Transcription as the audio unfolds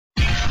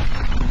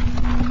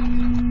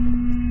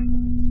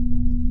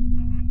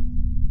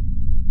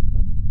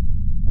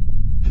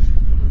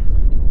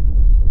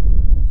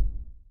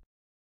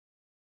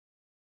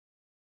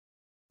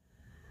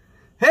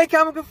Hey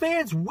comic book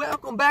fans,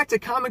 welcome back to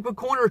Comic Book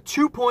Corner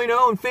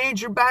 2.0. And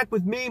fans, you're back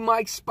with me,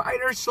 Mike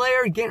Spider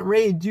Slayer, getting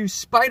ready to do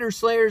Spider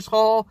Slayer's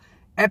Haul,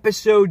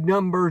 episode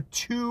number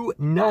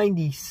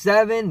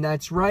 297.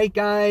 That's right,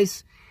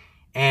 guys.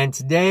 And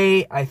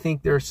today, I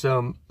think there's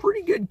some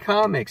pretty good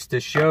comics to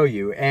show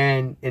you.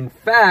 And in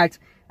fact,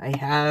 I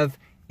have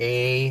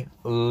a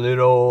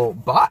little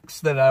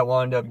box that I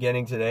wound up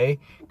getting today.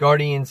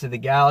 Guardians of the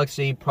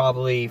Galaxy,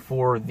 probably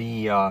for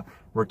the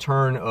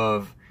return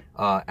of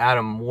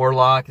Adam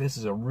Warlock. This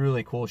is a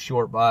really cool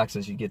short box,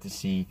 as you get to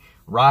see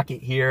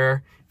Rocket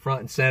here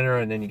front and center,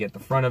 and then you get the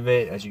front of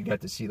it as you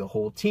get to see the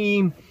whole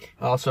team.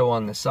 Also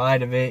on the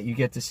side of it you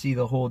get to see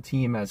the whole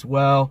team as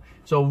well.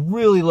 So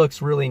really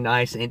looks really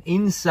nice, and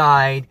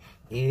inside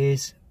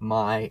is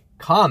my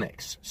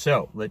comics.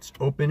 So let's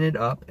open it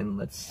up and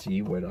let's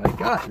see what I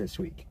got this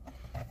week.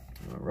 All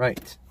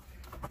right.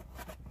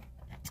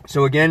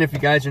 So again, if you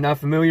guys are not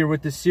familiar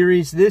with this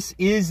series, this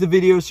is the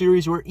video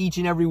series where each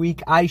and every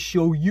week I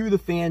show you, the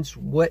fans,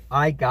 what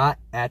I got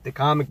at the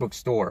comic book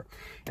store.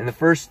 And the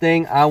first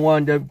thing I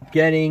wound up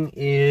getting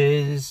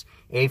is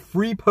a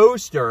free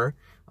poster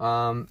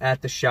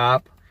at the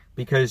shop,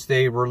 because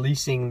they're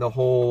releasing the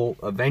whole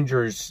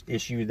Avengers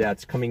issue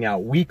that's coming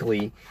out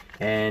weekly.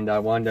 And I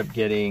wound up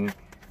getting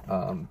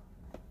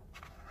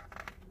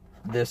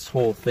this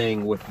whole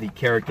thing with the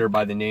character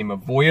by the name of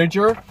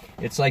Voyager.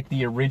 It's like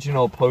the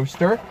original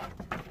poster.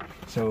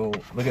 So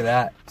look at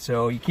that.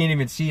 So you can't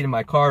even see it in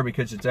my car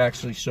because it's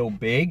actually so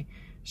big.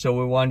 So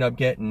we wound up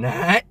getting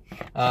that.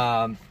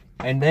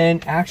 And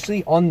then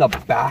actually on the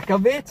back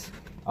of it,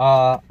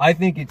 I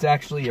think it's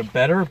actually a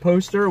better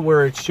poster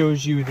where it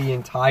shows you the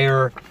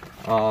entire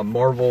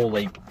Marvel,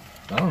 like,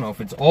 I don't know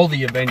if it's all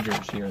the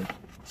Avengers here.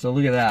 So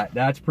look at that.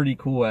 That's pretty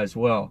cool as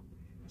well.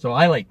 So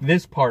I like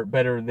this part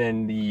better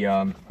than the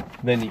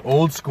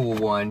old school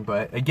one,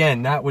 but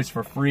again, that was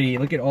for free.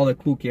 Look at all the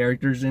cool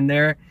characters in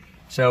there.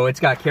 So it's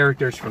got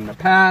characters from the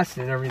past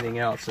and everything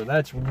else. So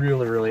that's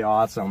really, really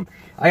awesome.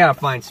 I gotta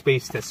find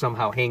space to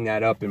somehow hang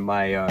that up in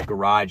my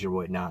garage or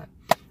whatnot.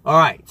 All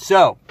right,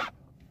 so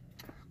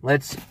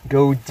let's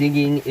go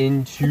digging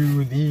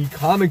into the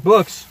comic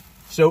books.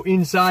 So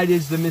inside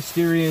is the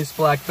mysterious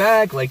black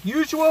bag, like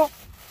usual.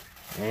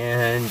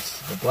 And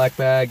the black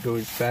bag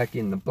goes back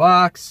in the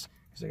box,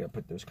 because I gotta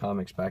put those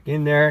comics back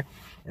in there.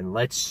 And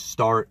let's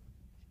start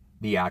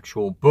the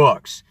actual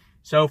books.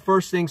 So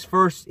first things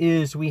first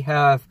is we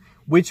have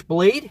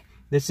Witchblade.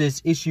 This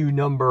is issue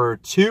number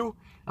 2.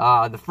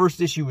 The first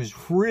issue was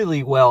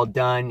really well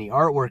done. The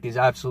artwork is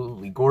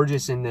absolutely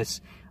gorgeous in this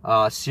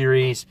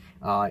series.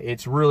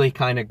 It's really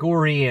kind of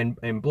gory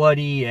and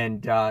bloody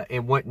and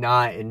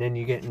whatnot. And then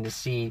you get to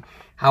see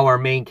how our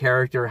main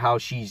character, how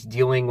she's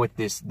dealing with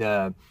this,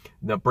 the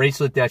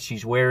bracelet that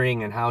she's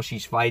wearing, and how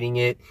she's fighting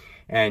it.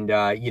 And,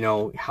 you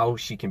know, how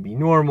she can be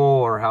normal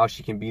or how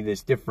she can be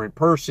this different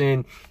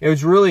person. It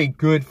was really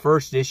good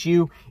first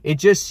issue. It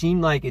just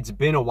seemed like it's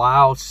been a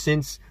while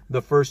since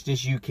the first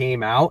issue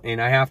came out,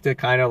 and I have to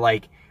kind of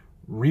like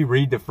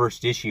reread the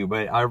first issue.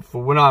 But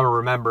for what I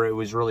remember, it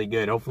was really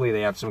good. Hopefully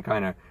they have some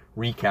kind of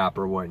recap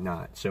or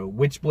whatnot. So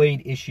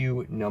Witchblade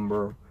issue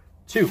number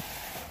 2.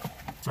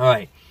 All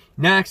right.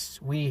 Next,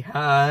 we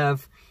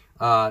have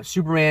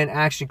Superman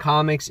Action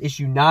Comics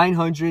issue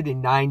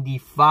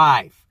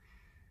 995.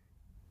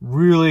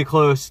 Really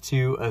close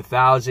to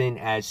 1,000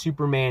 as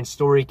Superman's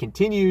story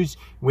continues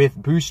with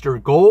Booster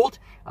Gold.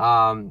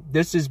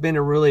 This has been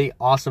a really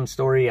awesome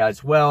story,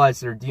 as well as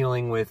they're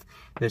dealing with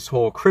this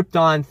whole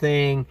Krypton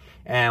thing,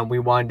 and we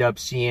wind up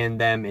seeing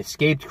them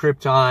escape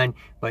Krypton,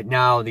 but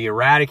now the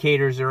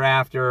Eradicators are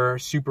after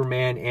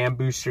Superman and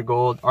Booster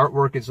Gold.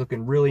 Artwork is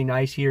looking really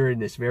nice here in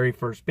this very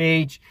first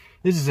page.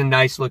 This is a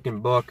nice looking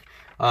book.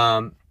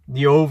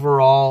 The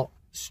overall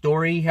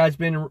story has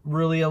been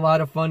really a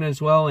lot of fun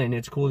as well, and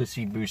it's cool to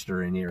see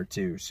Booster in here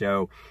too.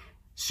 So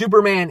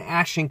Superman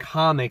Action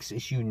Comics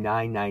issue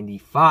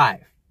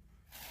 995.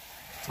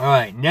 All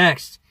right,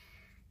 next,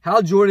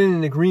 Hal Jordan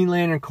and the Green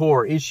Lantern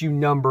Corps issue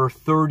number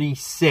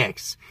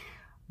 36.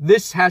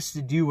 This has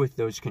to do with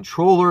those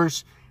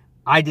controllers.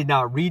 I did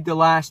not read the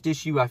last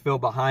issue. I fell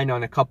behind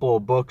on a couple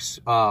of books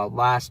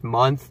last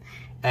month,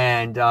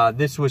 and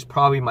this was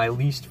probably my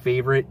least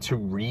favorite to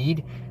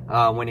read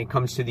when it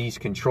comes to these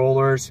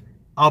controllers.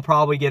 I'll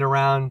probably get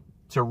around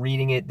to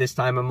reading it this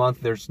time of month.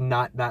 There's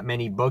not that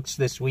many books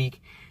this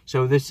week.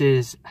 So this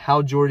is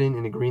Hal Jordan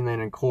and the Green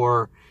Lantern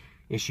Corps,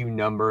 issue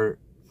number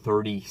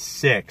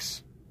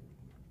 36.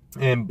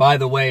 And by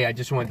the way, I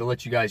just wanted to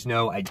let you guys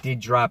know, I did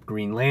drop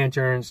Green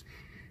Lanterns.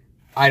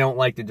 I don't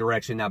like the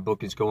direction that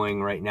book is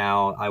going right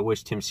now. I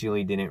wish Tim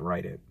Seeley didn't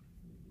write it.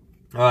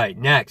 All right,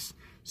 next.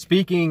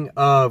 Speaking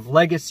of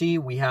legacy,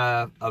 we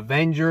have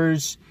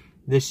Avengers.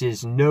 This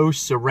is No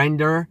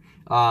Surrender.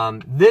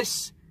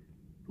 This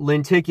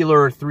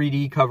lenticular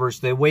 3D covers,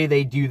 the way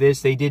they do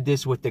this, they did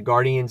this with the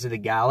Guardians of the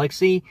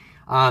Galaxy.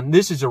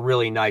 This is a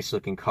really nice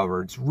looking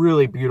cover. It's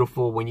really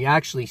beautiful. When you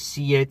actually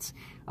see it,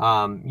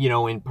 you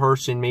know, in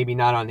person, maybe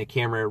not on the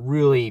camera, it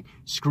really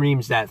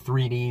screams that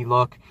 3D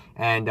look.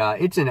 And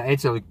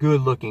it's a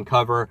good looking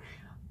cover.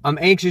 I'm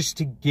anxious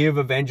to give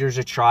Avengers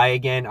a try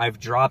again. I've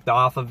dropped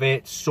off of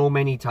it so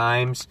many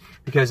times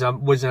because I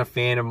wasn't a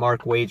fan of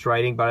Mark Waid's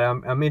writing, but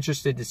I'm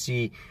interested to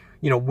see,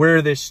 you know,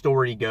 where this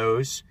story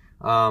goes,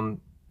 you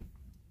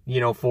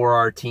know, for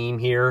our team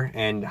here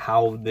and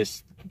how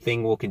this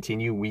thing will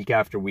continue week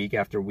after week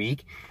after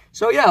week.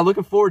 So yeah,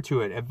 looking forward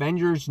to it.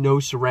 Avengers No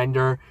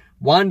Surrender.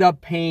 Wound up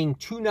paying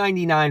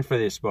 $2.99 for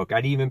this book.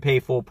 I'd even pay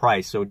full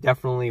price, so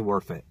definitely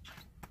worth it.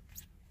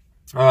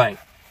 All right.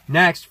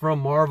 Next, from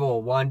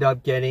Marvel, wound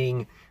up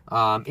getting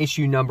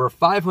issue number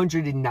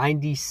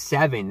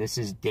 597. This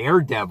is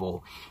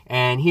Daredevil.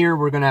 And here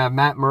we're going to have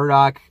Matt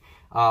Murdock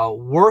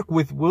work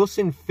with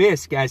Wilson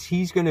Fisk as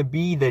he's going to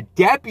be the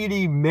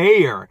deputy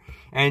mayor.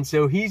 And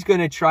so he's going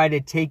to try to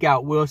take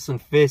out Wilson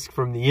Fisk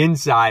from the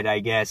inside, I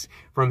guess,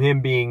 from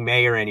him being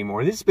mayor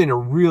anymore. This has been a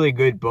really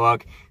good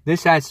book.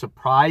 This has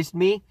surprised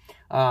me.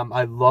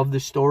 I love the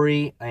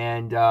story,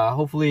 and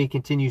hopefully it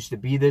continues to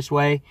be this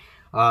way.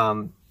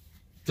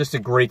 Just a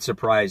great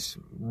surprise,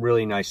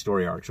 really nice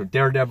story arc. So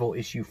Daredevil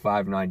issue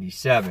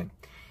 597.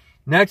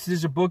 Next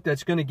is a book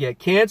that's going to get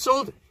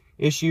canceled.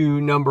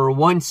 Issue number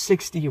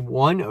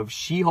 161 of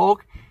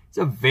She-Hulk. It's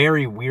a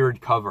very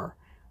weird cover.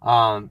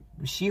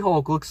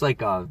 She-Hulk looks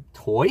like a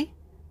toy,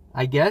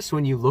 I guess,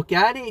 when you look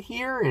at it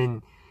here.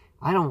 And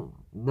I don't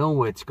know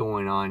what's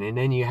going on. And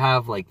then you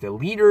have like the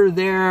leader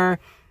there.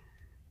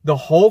 The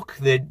Hulk,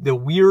 the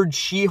weird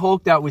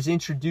She-Hulk that was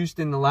introduced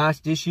in the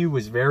last issue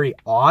was very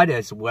odd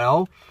as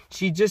well.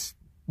 She just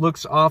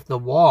looks off the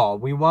wall.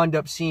 We wound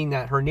up seeing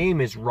that her name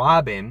is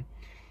Robin.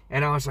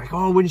 And I was like,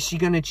 oh, what is she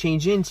going to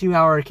change into?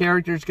 How her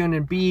character's going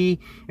to be?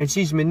 And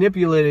she's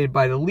manipulated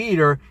by the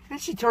leader.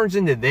 And she turns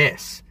into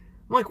this.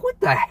 I'm like, what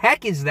the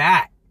heck is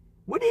that?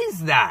 What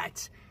is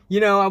that?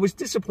 You know, I was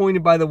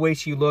disappointed by the way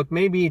she looked.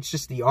 Maybe it's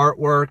just the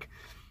artwork.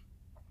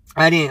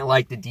 I didn't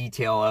like the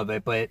detail of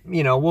it, but,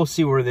 you know, we'll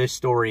see where this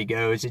story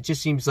goes. It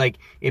just seems like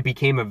it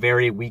became a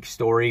very weak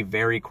story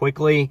very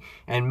quickly,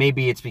 and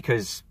maybe it's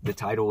because the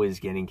title is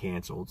getting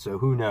canceled, so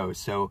who knows.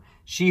 So,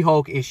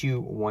 She-Hulk issue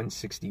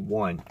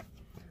 161.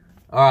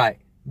 All right,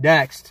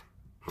 next.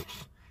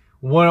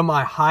 One of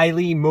my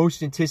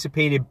most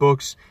anticipated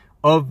books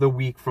of the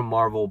week from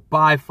Marvel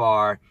by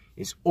far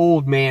is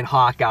Old Man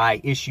Hawkeye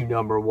issue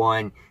number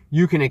 1.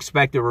 You can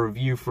expect a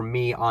review from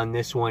me on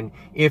this one.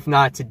 If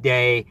not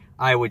today,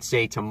 I would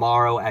say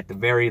tomorrow at the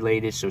very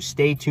latest. So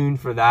stay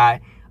tuned for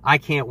that. I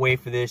can't wait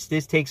for this.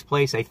 This takes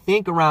place, I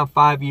think, around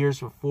 5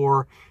 years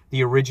before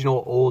the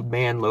original Old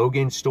Man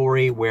Logan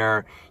story,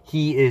 where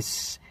he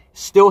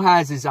still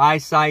has his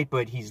eyesight,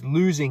 but he's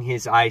losing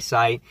his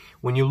eyesight.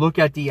 When you look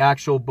at the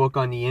actual book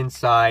on the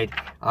inside,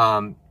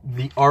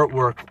 the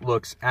artwork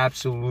looks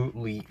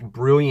absolutely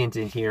brilliant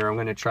in here. I'm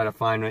going to try to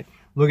find it.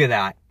 Look at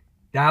that.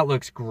 That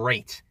looks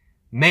great.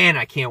 Man,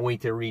 I can't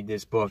wait to read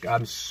this book.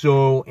 I'm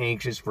so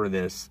anxious for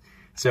this.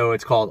 So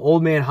it's called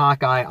Old Man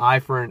Hawkeye,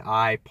 Eye for an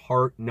Eye,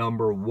 part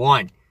number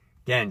 1.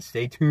 Again,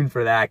 stay tuned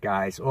for that,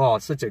 guys. Oh,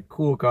 it's such a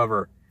cool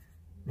cover.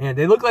 Man,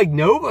 they look like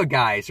Nova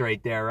guys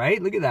right there,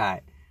 right? Look at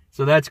that.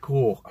 So that's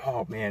cool.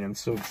 Oh, man, I'm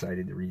so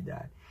excited to read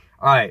that.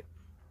 All right.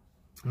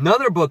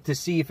 Another book to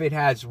see if it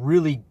has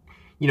really,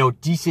 you know,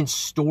 decent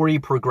story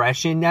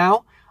progression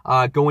now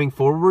going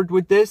forward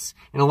with this.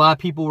 And a lot of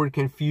people were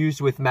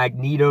confused with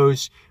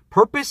Magneto's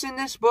purpose in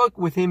this book,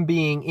 with him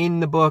being in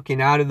the book and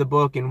out of the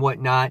book and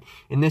whatnot.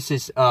 And this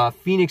is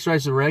Phoenix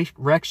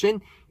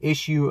Resurrection,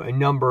 issue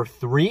number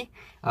 3.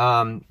 The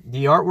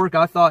artwork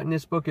I thought in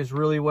this book is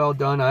really well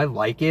done. I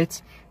like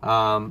it.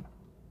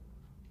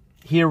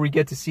 Here we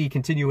get to see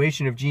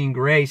continuation of Jean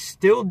Grey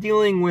still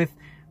dealing with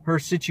her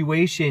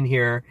situation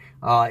here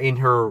in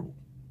her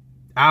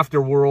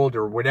afterworld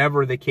or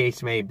whatever the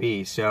case may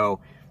be.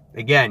 So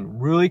again,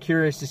 really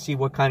curious to see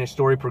what kind of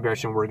story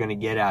progression we're going to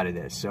get out of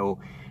this. So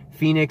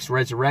Phoenix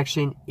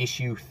Resurrection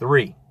issue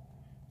 3.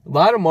 A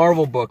lot of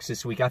Marvel books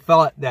this week. I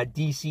thought that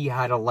DC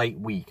had a light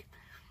week.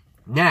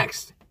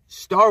 Next,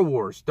 Star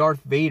Wars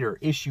Darth Vader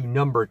issue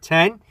number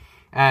 10.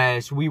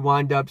 As we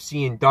wind up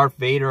seeing Darth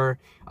Vader,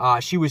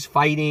 he was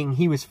fighting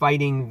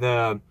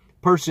the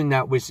person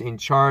that was in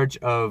charge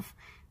of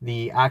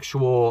the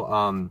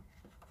actual,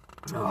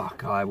 oh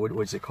God, what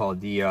was it called?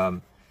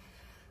 The,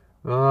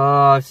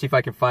 let's see if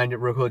I can find it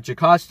real quick.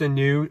 Jocasta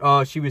knew,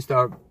 she was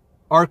the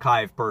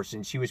archive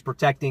person. She was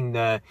protecting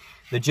the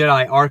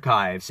Jedi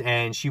archives,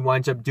 and she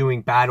winds up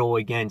doing battle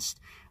against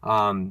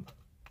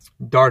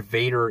Darth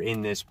Vader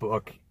in this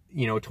book.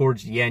 You know,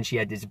 towards the end, she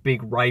had this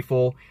big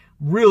rifle.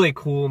 Really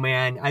cool,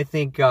 man. I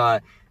think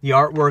the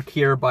artwork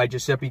here by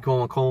Giuseppe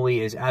Colacoli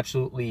is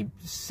absolutely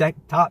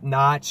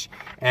top-notch.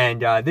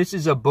 And this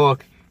is a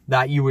book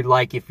that you would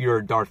like if you're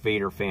a Darth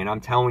Vader fan.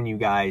 I'm telling you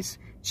guys,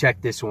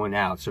 check this one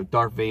out. So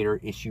Darth Vader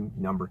issue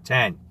number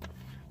 10.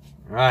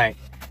 All right.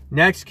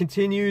 Next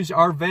continues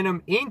our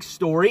Venom Inc.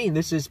 story.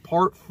 This is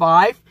part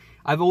 5.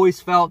 I've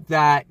always felt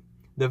that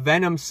the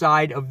Venom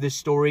side of this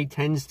story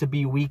tends to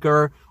be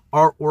weaker,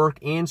 artwork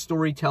and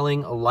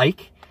storytelling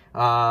alike.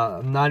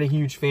 I'm not a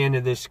huge fan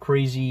of this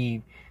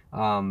crazy,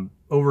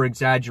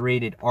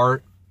 over-exaggerated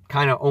art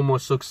kind of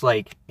almost looks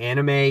like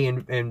anime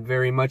and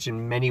very much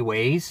in many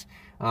ways.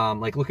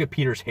 Like, look at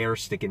Peter's hair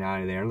sticking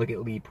out of there, and look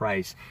at Lee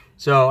Price.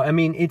 So, I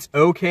mean, it's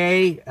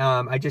okay.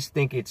 I just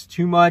think it's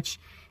too much.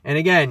 And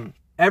again,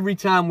 every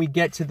time we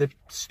get to the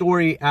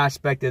story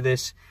aspect of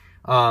this,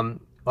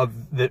 of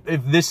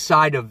this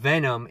side of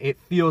Venom, it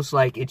feels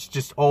like it's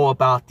just all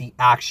about the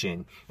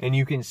action. And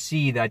you can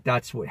see that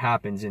that's what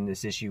happens in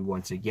this issue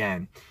once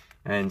again.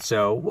 And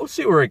so we'll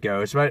see where it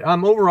goes. But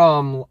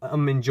overall,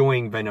 I'm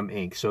enjoying Venom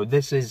Inc. So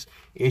this is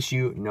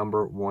issue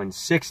number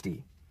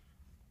 160.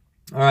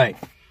 All right.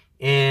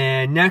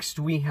 And next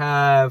we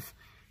have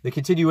the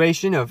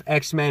continuation of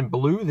X-Men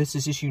Blue. This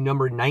is issue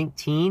number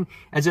 19.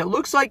 As it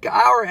looks like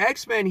our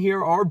X-Men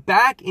here are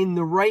back in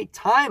the right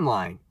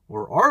timeline.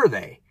 Or are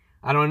they?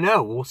 I don't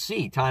know. We'll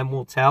see. Time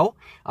will tell.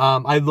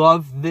 I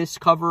love this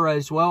cover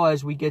as well,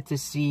 as we get to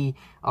see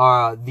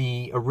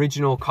the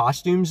original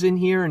costumes in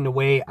here and the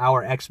way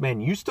our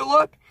X-Men used to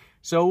look.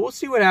 So we'll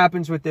see what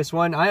happens with this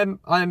one.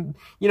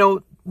 You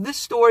know, this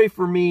story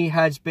for me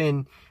has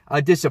been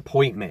a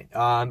disappointment.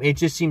 It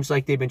just seems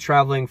like they've been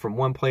traveling from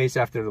one place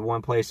after the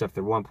one place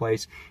after one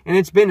place, and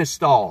it's been a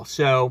stall.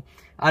 So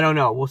I don't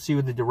know. We'll see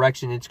what the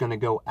direction it's going to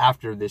go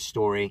after this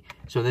story.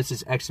 So this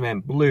is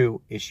X-Men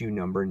Blue, issue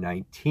number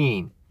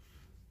 19.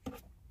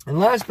 And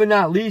last but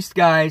not least,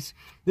 guys,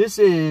 this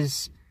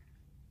is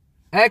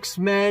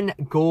X-Men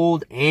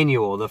Gold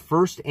Annual, the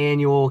first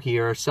annual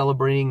here,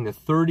 celebrating the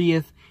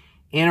 30th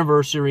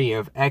anniversary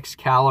of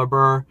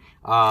Excalibur.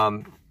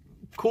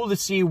 Cool to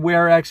see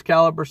where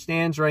Excalibur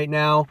stands right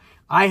now.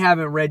 I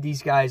haven't read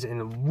these guys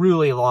in a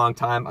really long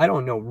time. I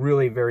don't know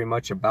really very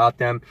much about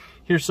them.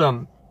 Here's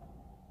some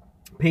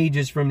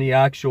pages from the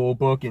actual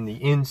book in the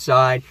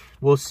inside.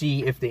 We'll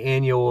see if the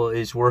annual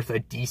is worth a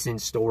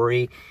decent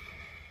story.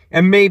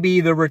 And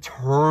maybe the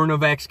return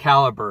of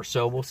Excalibur.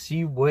 So we'll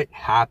see what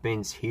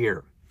happens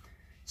here.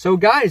 So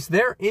guys,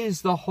 there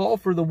is the haul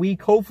for the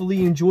week. Hopefully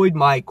you enjoyed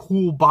my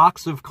cool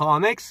box of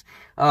comics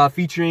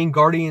featuring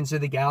Guardians of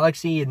the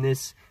Galaxy and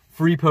this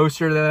free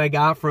poster that I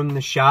got from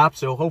the shop.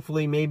 So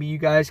hopefully maybe you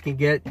guys can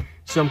get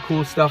some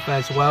cool stuff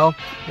as well.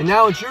 And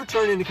now it's your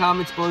turn in the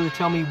comments below to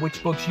tell me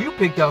which books you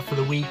picked up for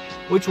the week,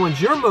 which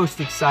ones you're most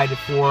excited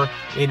for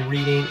in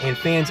reading. And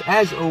fans,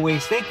 as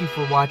always, thank you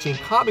for watching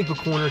Comic Book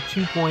Corner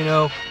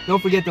 2.0.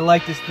 Don't forget to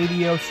like this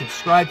video,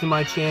 subscribe to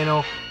my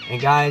channel,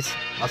 and guys,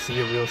 I'll see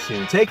you real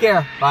soon. Take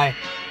care. Bye.